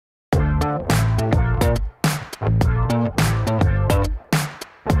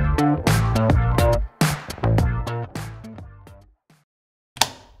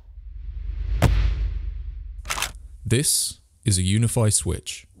This is a UniFi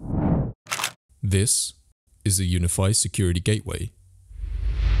switch. This is a UniFi security gateway.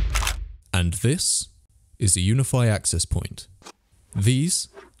 And this is a UniFi access point. These,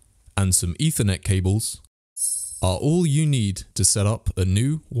 and some Ethernet cables, are all you need to set up a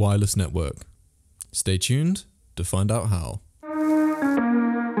new wireless network. Stay tuned to find out how.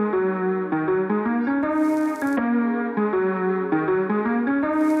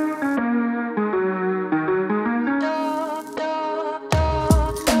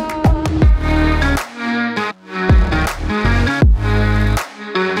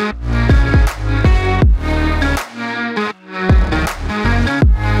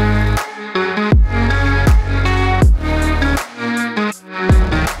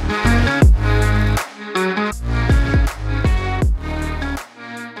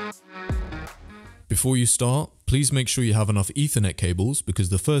 Before you start, please make sure you have enough Ethernet cables, because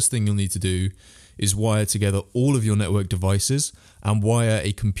the first thing you'll need to do is wire together all of your network devices and wire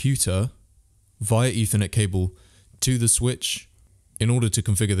a computer via Ethernet cable to the switch in order to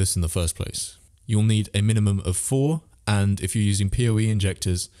configure this in the first place. You'll need a minimum of 4, and if you're using PoE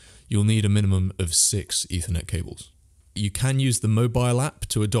injectors, you'll need a minimum of 6 Ethernet cables. You can use the mobile app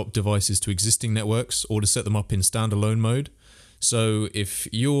to adopt devices to existing networks or to set them up in standalone mode. So if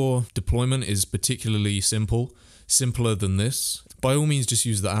your deployment is particularly simpler than this, by all means just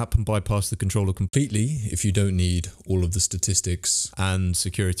use the app and bypass the controller completely if you don't need all of the statistics and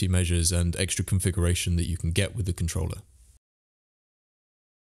security measures and extra configuration that you can get with the controller.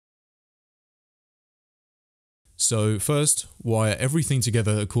 So first, wire everything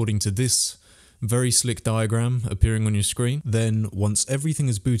together according to this very slick diagram appearing on your screen. Then once everything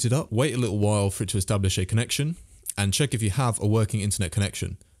is booted up, wait a little while for it to establish a connection, and check if you have a working internet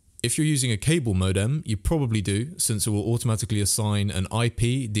connection. If you're using a cable modem, you probably do, since it will automatically assign an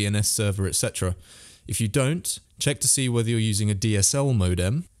IP, DNS server, etc. If you don't, check to see whether you're using a DSL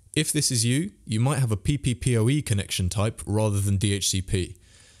modem. If this is you, you might have a PPPoE connection type rather than DHCP.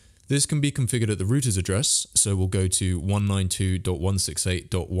 This can be configured at the router's address, so we'll go to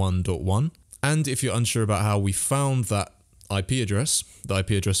 192.168.1.1. And if you're unsure about how we found that IP address, the IP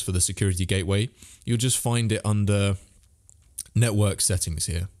address for the security gateway, you'll just find it under network settings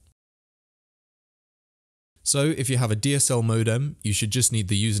here. So if you have a DSL modem, you should just need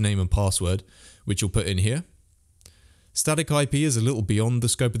the username and password, which you'll put in here. Static IP is a little beyond the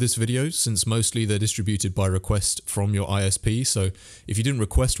scope of this video, since mostly they're distributed by request from your ISP, so if you didn't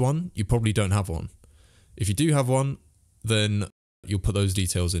request one, you probably don't have one. If you do have one, then you'll put those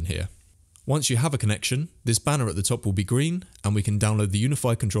details in here. Once you have a connection, this banner at the top will be green, and we can download the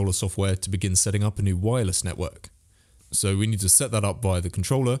UniFi controller software to begin setting up a new wireless network. So we need to set that up via the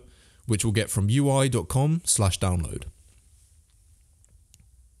controller, which we'll get from ui.com/download.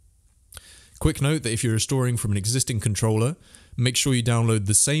 Quick note that if you're restoring from an existing controller, make sure you download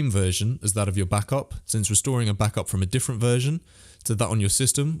the same version as that of your backup, since restoring a backup from a different version to that on your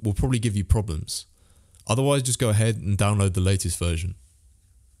system will probably give you problems. Otherwise, just go ahead and download the latest version.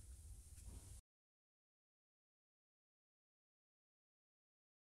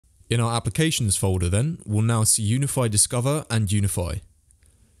 In our applications folder then, we'll now see UniFi Discover and UniFi.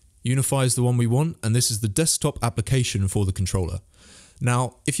 UniFi is the one we want, and this is the desktop application for the controller.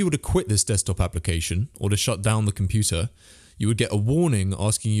 Now, if you were to quit this desktop application or to shut down the computer, you would get a warning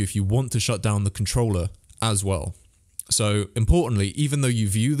asking you if you want to shut down the controller as well. So importantly, even though you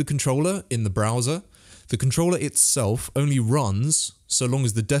view the controller in the browser, the controller itself only runs so long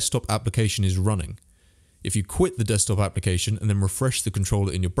as the desktop application is running. If you quit the desktop application and then refresh the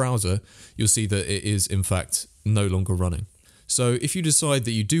controller in your browser, you'll see that it is in fact no longer running. So if you decide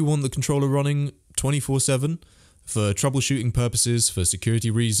that you do want the controller running 24/7 for troubleshooting purposes, for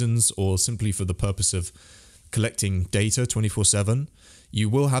security reasons, or simply for the purpose of collecting data 24/7, you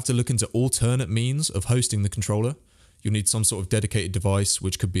will have to look into alternate means of hosting the controller. You'll need some sort of dedicated device,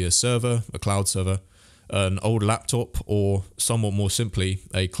 which could be a server, a cloud server, an old laptop, or somewhat more simply,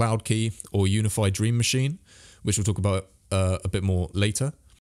 a cloud key or UniFi Dream Machine, which we'll talk about a bit more later.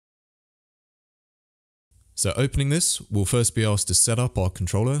 So opening this, we'll first be asked to set up our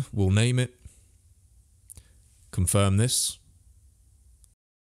controller. We'll name it, confirm this,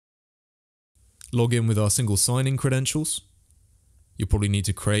 log in with our single sign-in credentials. You'll probably need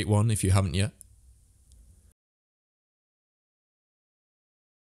to create one if you haven't yet.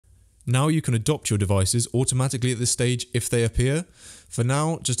 Now you can adopt your devices automatically at this stage if they appear. For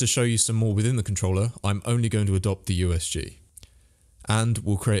now, just to show you some more within the controller, I'm only going to adopt the USG. And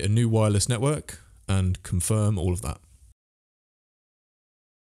we'll create a new wireless network and confirm all of that.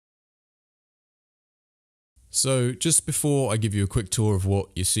 So just before I give you a quick tour of what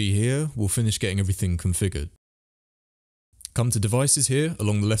you see here, we'll finish getting everything configured. Come to devices here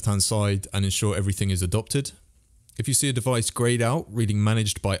along the left hand side and ensure everything is adopted. If you see a device grayed out reading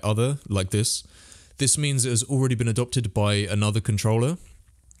managed by other like this means it has already been adopted by another controller.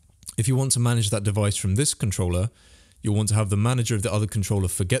 If you want to manage that device from this controller, you'll want to have the manager of the other controller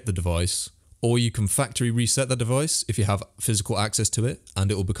forget the device, or you can factory reset that device if you have physical access to it,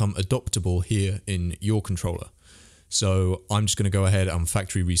 and it will become adoptable here in your controller. So I'm just going to go ahead and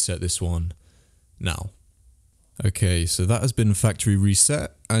factory reset this one now. Okay, so that has been factory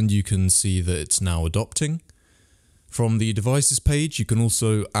reset, and you can see that it's now adopting. From the devices page, you can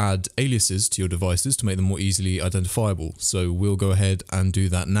also add aliases to your devices to make them more easily identifiable. So we'll go ahead and do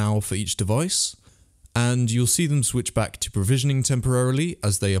that now for each device. And you'll see them switch back to provisioning temporarily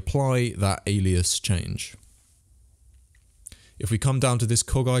as they apply that alias change. If we come down to this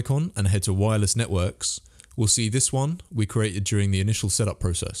cog icon and head to wireless networks, we'll see this one we created during the initial setup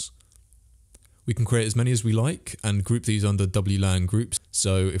process. We can create as many as we like and group these under WLAN groups.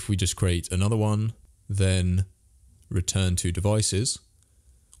 So if we just create another one, then return to devices,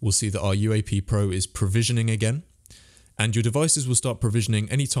 we'll see that our UAP Pro is provisioning again, and your devices will start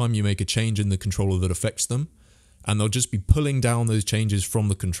provisioning anytime you make a change in the controller that affects them, and they'll just be pulling down those changes from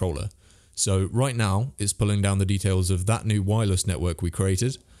the controller. So right now it's pulling down the details of that new wireless network we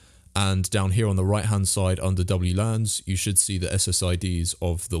created, and down here on the right hand side under WLANs you should see the SSIDs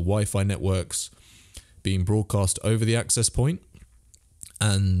of the Wi-Fi networks being broadcast over the access point,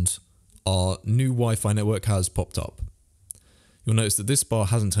 and our new Wi-Fi network has popped up. You'll notice that this bar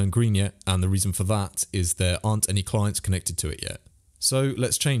hasn't turned green yet, and the reason for that is there aren't any clients connected to it yet. So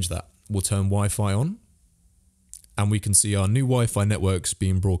let's change that. We'll turn Wi-Fi on, and we can see our new Wi-Fi networks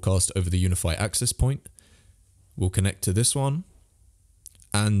being broadcast over the UniFi access point. We'll connect to this one,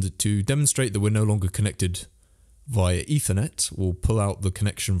 and to demonstrate that we're no longer connected via Ethernet, we'll pull out the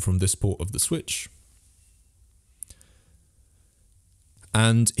connection from this port of the switch.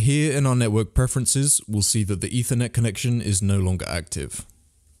 And here in our network preferences, we'll see that the Ethernet connection is no longer active.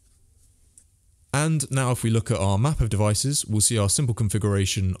 And now if we look at our map of devices, we'll see our simple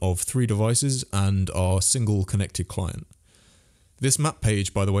configuration of 3 devices and our single connected client. This map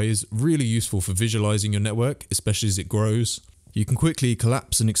page, by the way, is really useful for visualizing your network, especially as it grows. You can quickly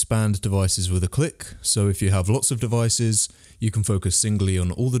collapse and expand devices with a click. So if you have lots of devices, you can focus singly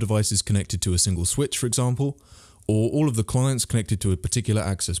on all the devices connected to a single switch, for example, or all of the clients connected to a particular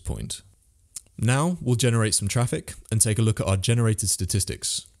access point. Now we'll generate some traffic and take a look at our generated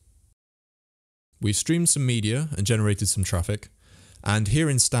statistics. We've streamed some media and generated some traffic, and here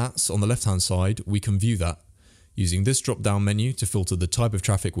in stats on the left hand side we can view that using this drop down menu to filter the type of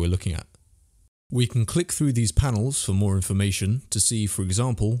traffic we're looking at. We can click through these panels for more information to see, for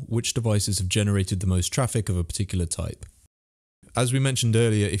example, which devices have generated the most traffic of a particular type. As we mentioned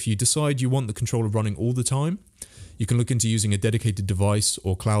earlier, if you decide you want the controller running all the time, you can look into using a dedicated device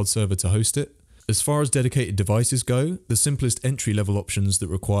or cloud server to host it. As far as dedicated devices go, the simplest entry-level options that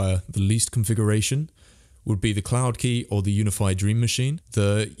require the least configuration would be the Cloud Key or the UniFi Dream Machine.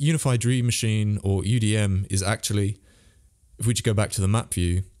 The UniFi Dream Machine, or UDM, is actually, if we just go back to the map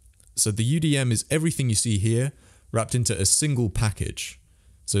view, so the UDM is everything you see here wrapped into a single package.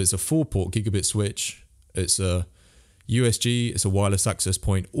 So it's a 4-port gigabit switch, it's a USG, it's a wireless access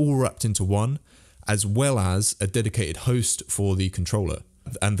point, all wrapped into one, as well as a dedicated host for the controller.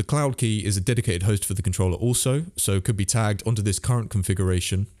 And the Cloud Key is a dedicated host for the controller also, so it could be tagged onto this current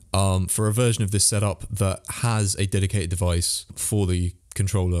configuration for a version of this setup that has a dedicated device for the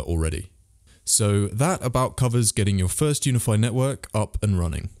controller already. So that about covers getting your first UniFi network up and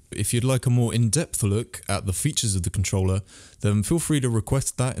running. If you'd like a more in-depth look at the features of the controller, then feel free to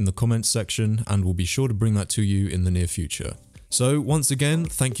request that in the comments section and we'll be sure to bring that to you in the near future. So once again,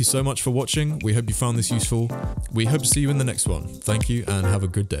 thank you so much for watching. We hope you found this useful. We hope to see you in the next one. Thank you and have a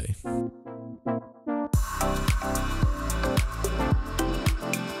good day.